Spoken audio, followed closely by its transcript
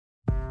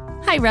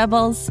Hi,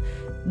 Rebels.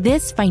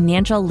 This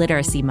Financial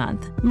Literacy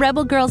Month,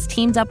 Rebel Girls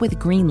teamed up with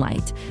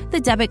Greenlight, the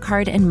debit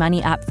card and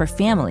money app for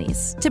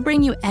families, to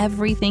bring you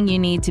everything you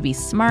need to be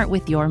smart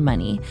with your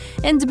money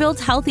and to build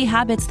healthy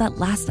habits that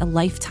last a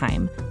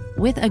lifetime.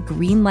 With a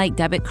Greenlight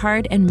debit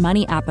card and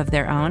money app of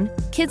their own,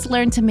 kids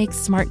learn to make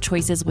smart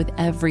choices with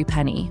every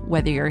penny,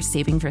 whether you're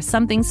saving for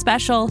something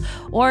special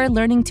or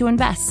learning to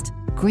invest.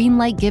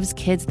 Greenlight gives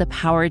kids the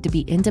power to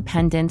be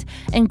independent,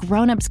 and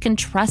grown-ups can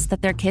trust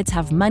that their kids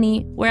have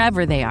money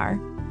wherever they are.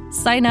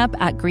 Sign up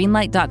at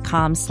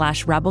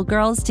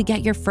greenlight.com/rebelgirls to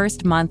get your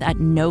first month at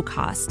no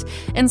cost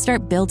and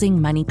start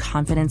building money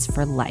confidence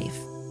for life.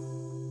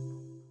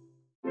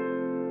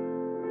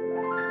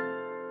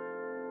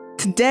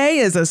 Today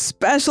is a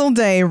special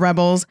day,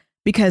 Rebels,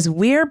 because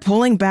we're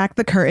pulling back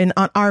the curtain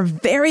on our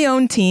very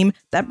own team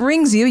that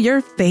brings you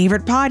your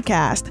favorite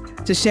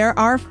podcast to share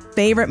our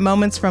favorite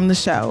moments from the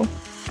show.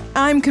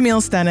 I'm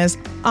Camille Stennis,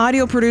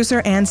 audio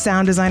producer and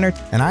sound designer.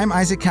 And I'm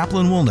Isaac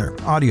Kaplan-Woolner,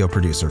 audio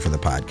producer for the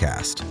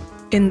podcast.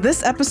 In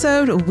this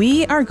episode,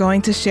 we are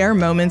going to share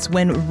moments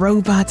when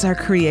robots are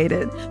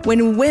created,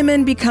 when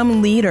women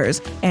become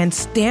leaders and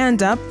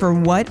stand up for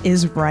what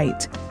is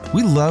right.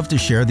 We love to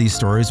share these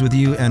stories with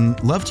you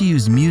and love to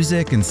use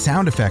music and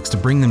sound effects to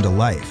bring them to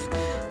life.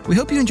 We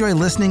hope you enjoy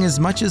listening as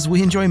much as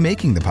we enjoy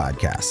making the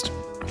podcast.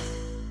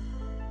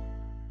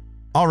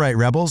 All right,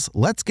 Rebels,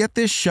 let's get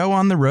this show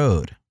on the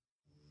road.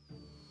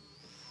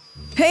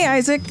 Hey,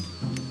 Isaac.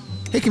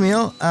 Hey,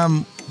 Camille.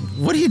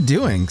 What are you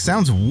doing?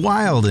 Sounds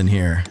wild in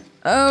here.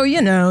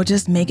 Oh,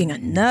 just making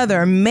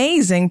another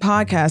amazing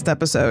podcast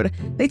episode.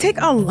 They take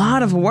a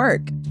lot of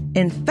work.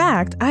 In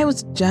fact, I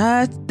was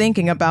just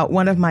thinking about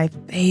one of my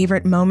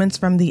favorite moments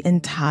from the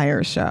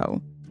entire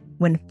show,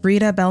 when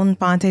Frida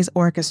Belinfante's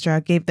orchestra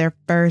gave their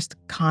first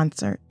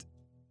concert.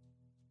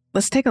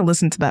 Let's take a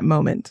listen to that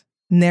moment,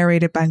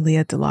 narrated by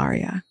Leah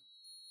Delaria.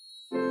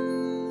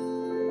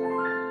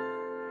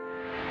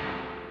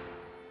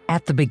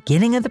 At the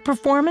beginning of the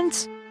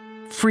performance,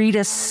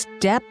 Frida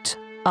stepped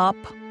up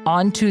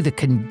onto the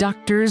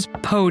conductor's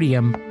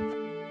podium.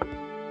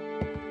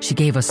 She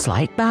gave a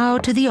slight bow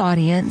to the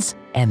audience,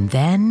 and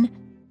then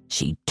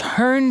she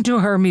turned to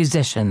her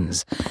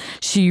musicians.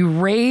 She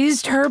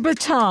raised her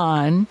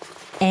baton,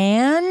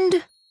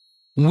 and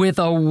with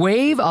a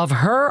wave of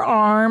her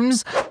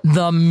arms,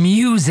 the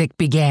music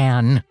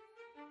began.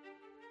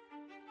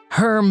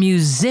 Her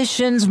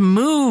musicians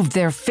moved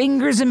their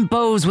fingers and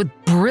bows with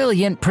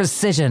brilliant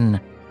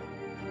precision.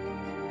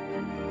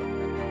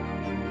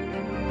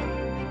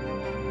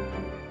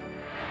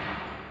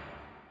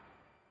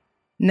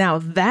 Now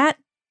that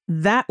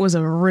was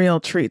a real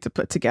treat to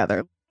put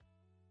together.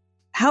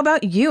 How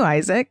about you,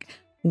 Isaac?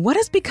 What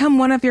has become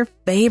one of your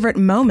favorite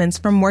moments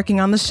from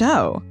working on the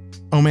show?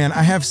 Oh man,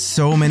 I have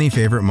so many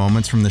favorite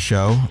moments from the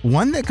show.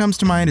 One that comes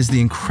to mind is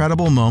the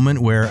incredible moment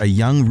where a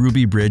young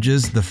Ruby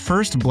Bridges, the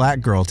first black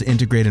girl to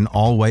integrate an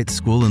all-white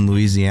school in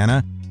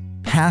Louisiana,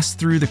 passed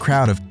through the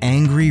crowd of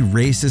angry,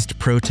 racist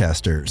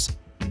protesters.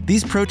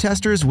 These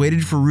protesters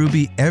waited for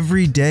Ruby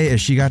every day as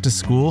she got to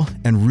school,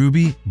 and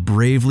Ruby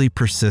bravely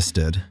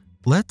persisted.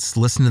 Let's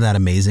listen to that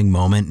amazing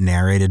moment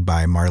narrated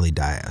by Marley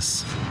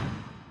Dias.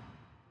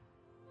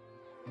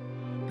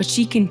 But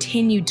she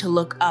continued to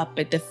look up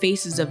at the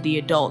faces of the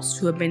adults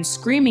who had been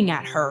screaming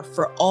at her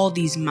for all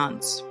these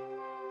months.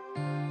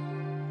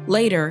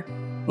 Later,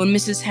 when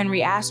Mrs.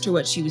 Henry asked her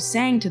what she was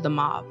saying to the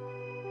mob,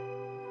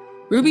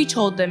 Ruby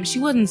told them she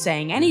wasn't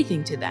saying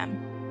anything to them.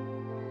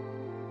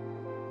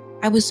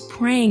 "I was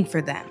praying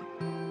for them,"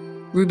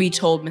 Ruby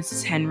told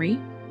Mrs. Henry.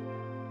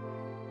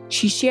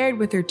 She shared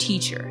with her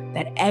teacher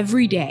that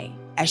every day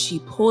as she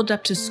pulled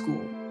up to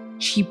school,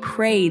 she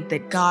prayed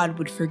that God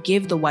would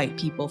forgive the white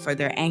people for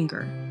their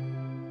anger.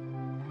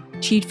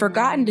 She'd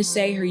forgotten to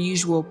say her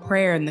usual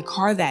prayer in the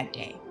car that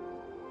day,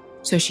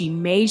 so she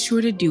made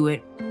sure to do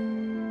it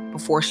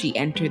before she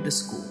entered the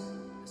school.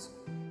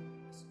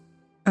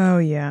 Oh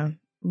yeah,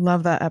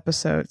 love that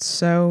episode.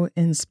 So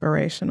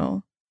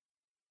inspirational.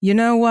 You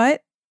know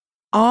what?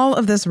 All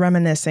of this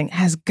reminiscing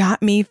has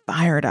got me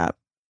fired up.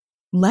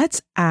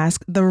 Let's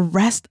ask the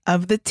rest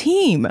of the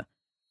team.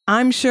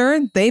 I'm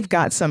sure they've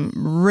got some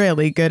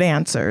really good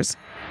answers.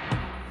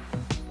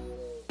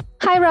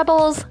 Hi,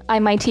 Rebels.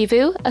 I'm Mai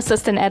Tivu,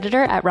 assistant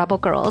editor at Rebel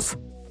Girls.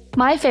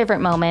 My favorite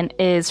moment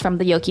is from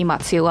the Yoki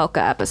Matsuoka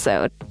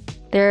episode.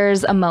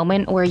 There's a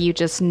moment where you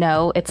just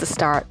know it's the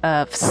start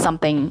of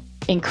something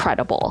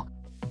incredible.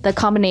 The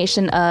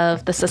combination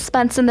of the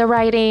suspense in the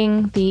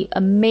writing, the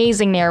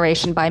amazing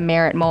narration by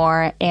Merritt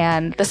Moore,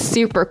 and the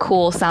super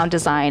cool sound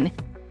design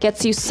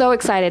gets you so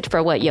excited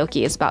for what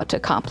Yoki is about to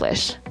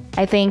accomplish.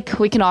 I think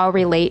we can all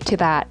relate to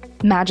that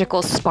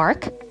magical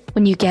spark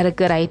when you get a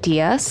good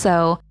idea,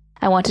 so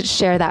I wanted to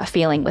share that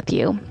feeling with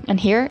you. And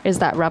here is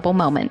that Rebel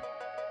moment.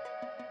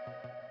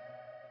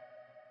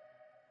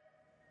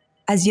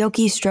 As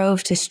Yoki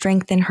strove to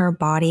strengthen her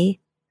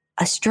body,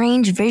 a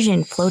strange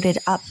vision floated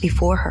up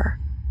before her.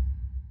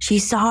 She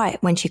saw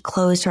it when she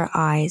closed her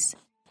eyes,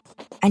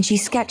 and she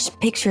sketched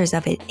pictures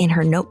of it in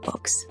her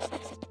notebooks.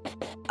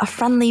 A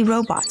friendly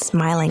robot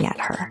smiling at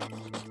her,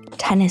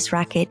 tennis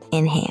racket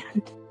in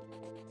hand.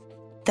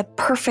 The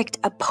perfect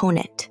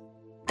opponent,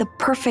 the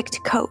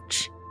perfect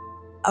coach,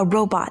 a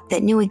robot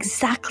that knew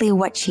exactly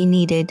what she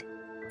needed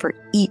for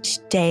each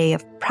day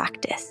of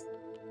practice.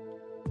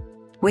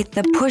 With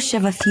the push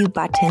of a few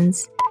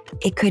buttons,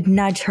 it could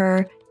nudge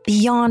her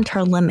beyond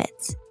her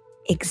limits,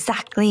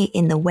 exactly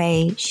in the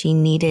way she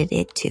needed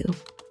it to.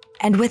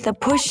 And with the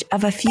push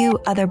of a few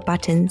other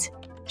buttons,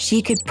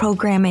 she could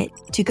program it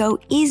to go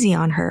easy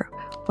on her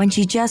when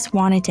she just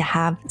wanted to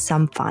have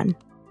some fun.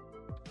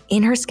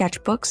 In her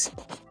sketchbooks,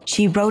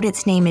 she wrote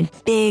its name in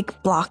big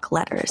block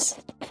letters,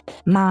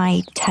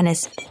 My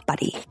Tennis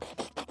Buddy.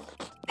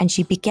 And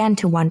she began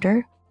to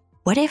wonder,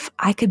 what if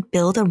I could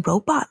build a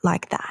robot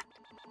like that?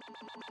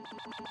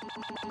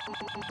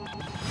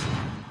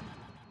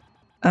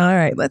 All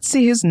right, let's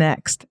see who's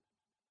next.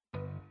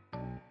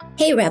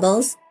 Hey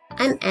Rebels,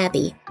 I'm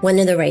Abby, one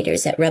of the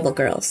writers at Rebel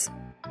Girls.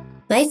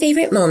 My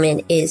favorite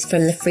moment is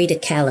from the Frida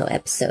Kahlo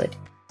episode.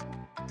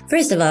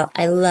 First of all,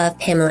 I love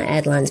Pamela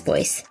Adlon's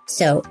voice,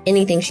 so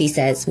anything she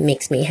says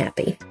makes me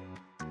happy.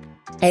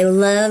 I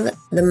love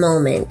the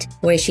moment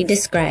where she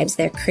describes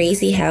their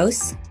crazy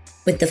house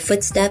with the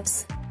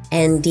footsteps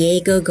and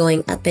Diego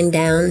going up and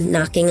down,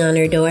 knocking on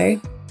her door.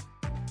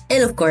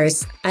 And of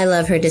course, I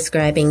love her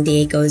describing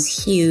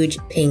Diego's huge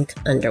pink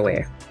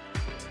underwear.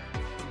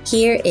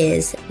 Here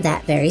is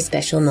that very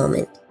special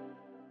moment.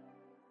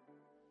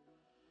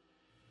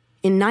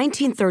 In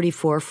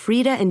 1934,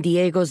 Frida and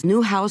Diego's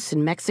new house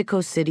in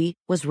Mexico City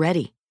was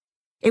ready.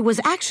 It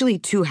was actually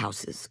two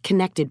houses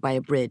connected by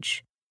a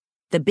bridge.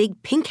 The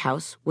big pink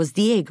house was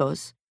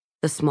Diego's.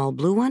 The small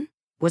blue one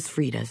was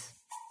Frida's.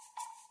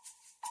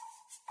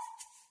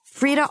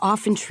 Frida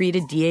often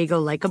treated Diego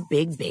like a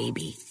big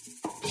baby.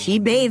 She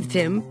bathed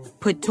him,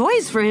 put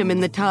toys for him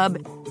in the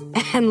tub,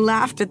 and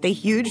laughed at the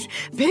huge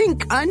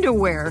pink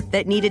underwear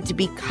that needed to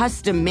be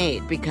custom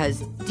made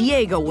because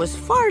Diego was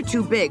far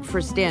too big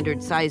for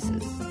standard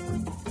sizes.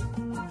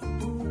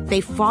 They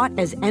fought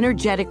as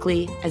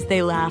energetically as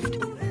they laughed.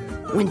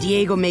 When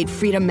Diego made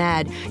Frida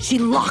mad, she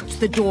locked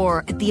the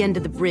door at the end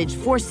of the bridge,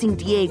 forcing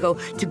Diego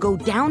to go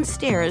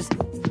downstairs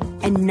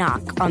and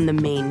knock on the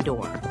main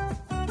door.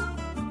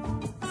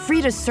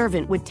 Frida's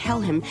servant would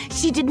tell him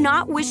she did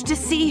not wish to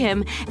see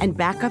him, and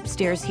back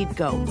upstairs he'd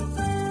go,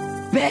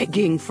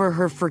 begging for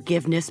her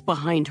forgiveness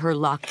behind her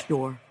locked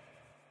door.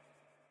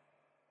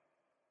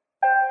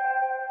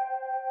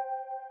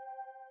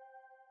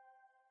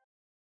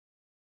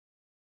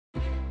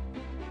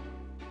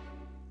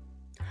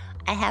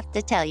 I have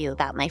to tell you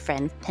about my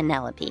friend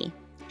Penelope.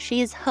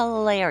 She is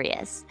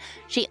hilarious.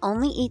 She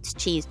only eats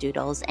cheese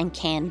doodles and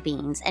canned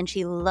beans, and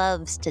she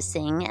loves to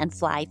sing and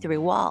fly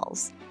through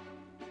walls.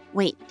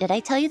 Wait, did I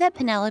tell you that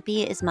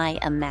Penelope is my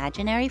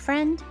imaginary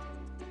friend?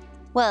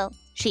 Well,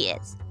 she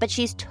is, but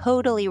she's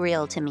totally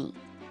real to me.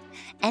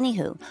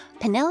 Anywho,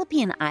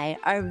 Penelope and I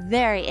are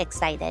very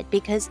excited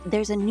because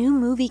there's a new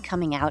movie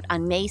coming out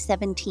on May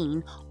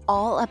 17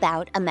 all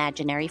about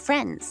imaginary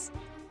friends.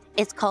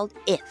 It's called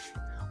IF,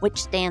 which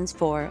stands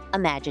for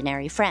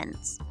Imaginary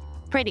Friends.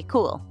 Pretty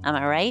cool, am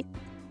I right?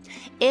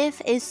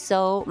 IF is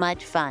so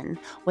much fun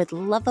with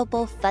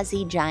lovable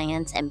fuzzy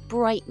giants and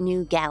bright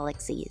new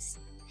galaxies.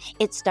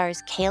 It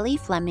stars Kaylee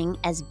Fleming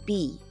as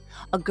Bee,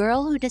 a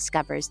girl who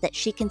discovers that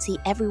she can see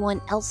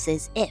everyone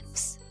else's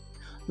ifs.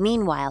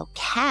 Meanwhile,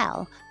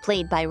 Cal,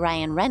 played by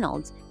Ryan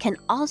Reynolds, can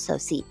also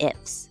see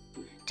ifs.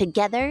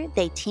 Together,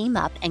 they team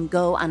up and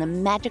go on a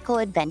magical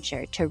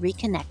adventure to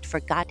reconnect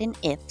forgotten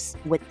ifs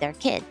with their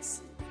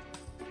kids.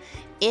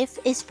 IF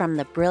is from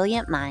the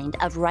brilliant mind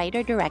of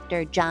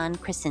writer-director John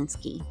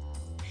Krasinski.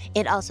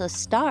 It also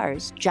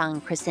stars John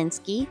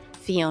Krasinski,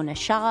 Fiona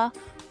Shaw,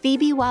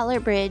 Phoebe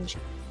Waller-Bridge,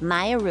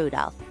 Maya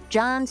Rudolph,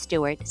 Jon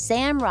Stewart,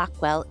 Sam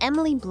Rockwell,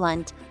 Emily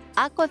Blunt,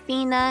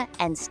 Awkwafina,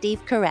 and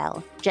Steve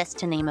Carell, just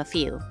to name a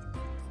few.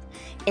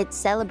 It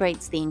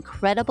celebrates the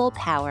incredible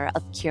power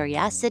of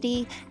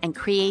curiosity and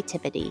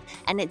creativity,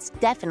 and it's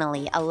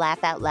definitely a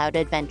laugh-out-loud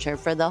adventure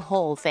for the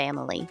whole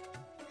family.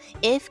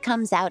 IF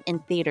comes out in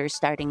theaters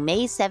starting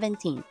May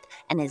 17th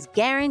and is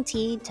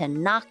guaranteed to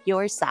knock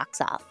your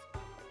socks off.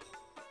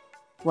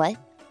 What?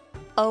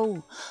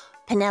 Oh,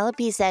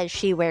 Penelope says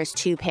she wears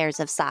 2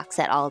 pairs of socks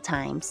at all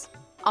times.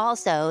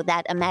 Also,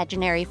 that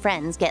imaginary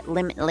friends get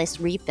limitless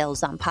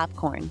refills on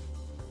popcorn.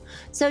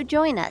 So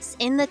join us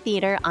in the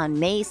theater on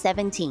May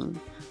 17.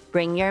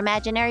 Bring your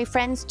imaginary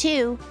friends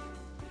too.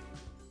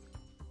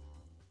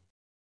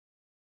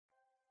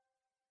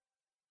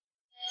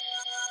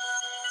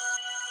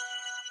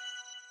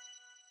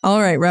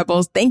 All right,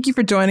 Rebels, thank you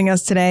for joining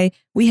us today.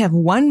 We have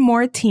one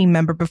more team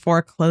member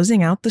before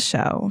closing out the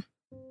show.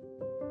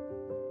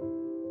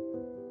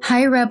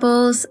 Hi,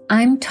 Rebels.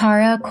 I'm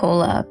Tara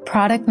Kola,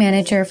 product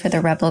manager for the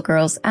Rebel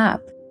Girls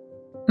app.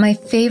 My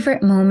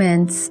favorite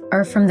moments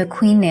are from the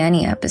Queen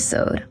Nanny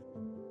episode.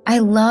 I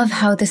love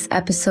how this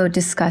episode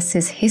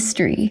discusses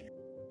history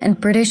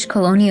and British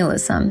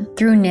colonialism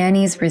through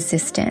Nanny's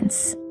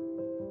resistance.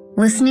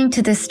 Listening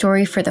to this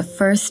story for the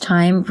first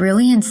time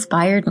really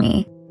inspired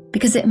me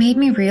because it made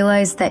me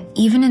realize that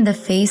even in the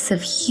face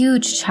of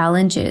huge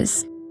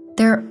challenges,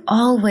 There are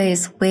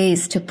always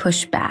ways to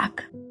push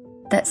back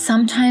that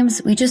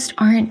sometimes we just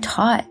aren't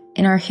taught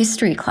in our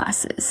history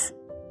classes.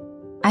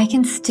 I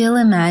can still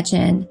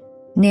imagine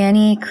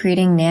Nanny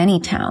creating Nanny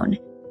Town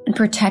and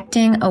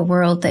protecting a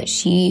world that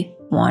she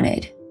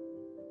wanted.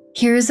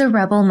 Here's a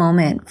rebel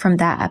moment from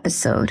that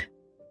episode.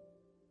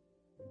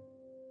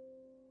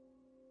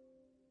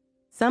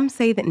 Some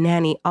say that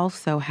Nanny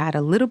also had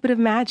a little bit of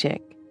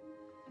magic.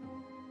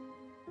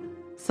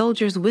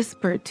 Soldiers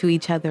whispered to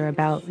each other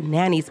about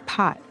Nanny's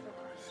pot,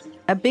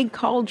 a big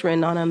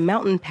cauldron on a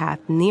mountain path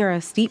near a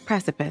steep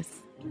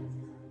precipice.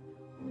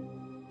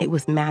 It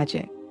was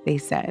magic, they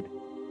said.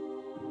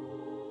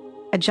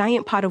 A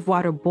giant pot of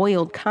water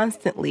boiled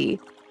constantly,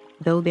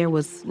 though there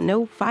was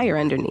no fire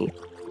underneath.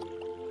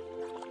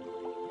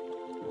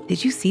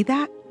 "Did you see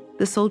that?"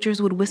 the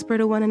soldiers would whisper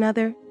to one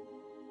another.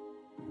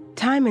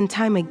 Time and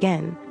time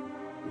again,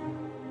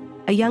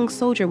 a young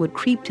soldier would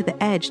creep to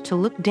the edge to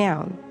look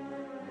down,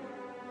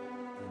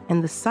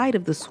 and the sight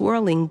of the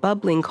swirling,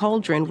 bubbling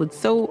cauldron would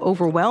so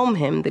overwhelm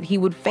him that he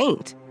would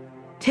faint,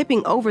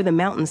 tipping over the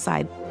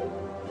mountainside,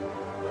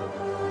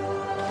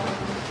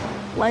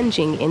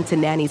 plunging into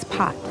Nanny's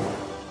pot,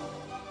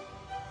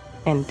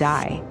 and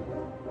die.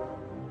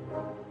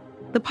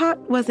 The pot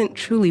wasn't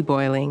truly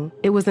boiling,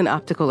 it was an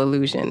optical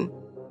illusion.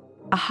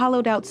 A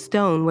hollowed-out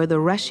stone where the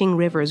rushing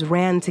rivers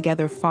ran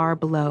together far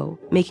below,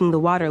 making the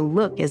water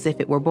look as if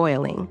it were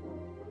boiling.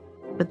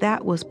 But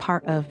that was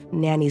part of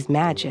Nanny's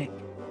magic.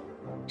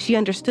 She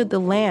understood the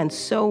land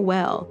so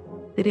well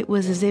that it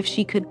was as if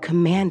she could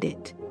command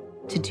it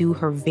to do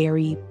her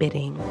very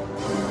bidding.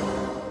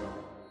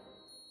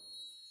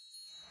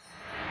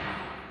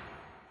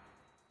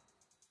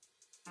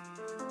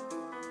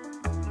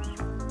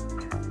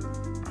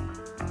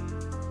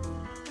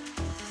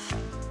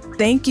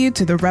 Thank you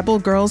to the Rebel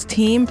Girls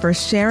team for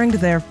sharing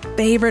their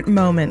favorite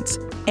moments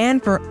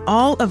and for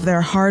all of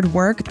their hard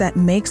work that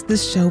makes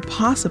this show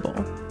possible.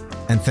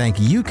 And thank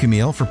you,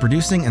 Camille, for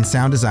producing and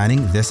sound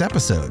designing this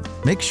episode.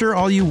 Make sure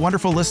all you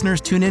wonderful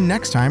listeners tune in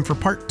next time for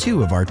part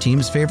 2 of our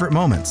team's favorite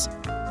moments.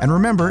 And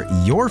remember,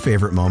 your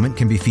favorite moment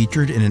can be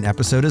featured in an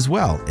episode as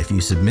well if you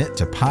submit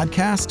to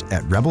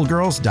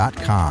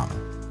podcast@rebelgirls.com.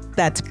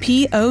 That's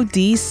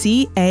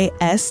PODCAST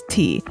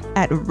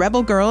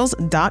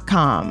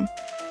 @rebelgirls.com.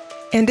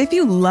 And if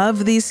you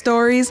love these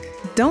stories,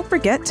 don't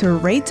forget to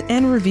rate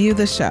and review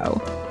the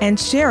show and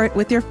share it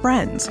with your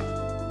friends.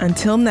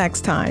 Until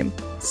next time,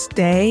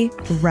 stay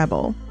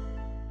rebel.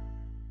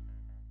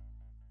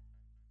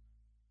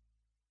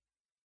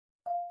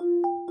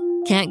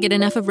 Can't get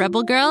enough of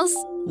Rebel Girls?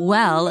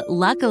 Well,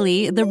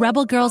 luckily, the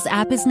Rebel Girls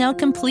app is now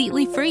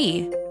completely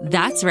free.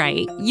 That's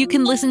right. You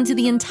can listen to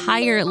the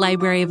entire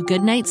library of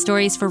goodnight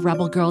stories for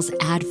Rebel Girls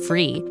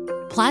ad-free.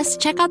 Plus,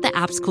 check out the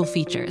app's cool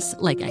features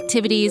like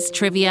activities,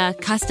 trivia,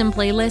 custom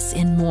playlists,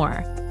 and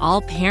more.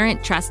 All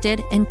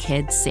parent-trusted and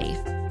kids-safe.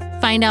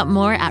 Find out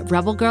more at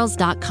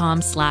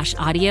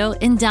rebelgirls.com/audio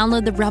and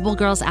download the Rebel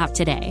Girls app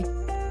today.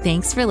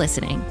 Thanks for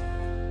listening.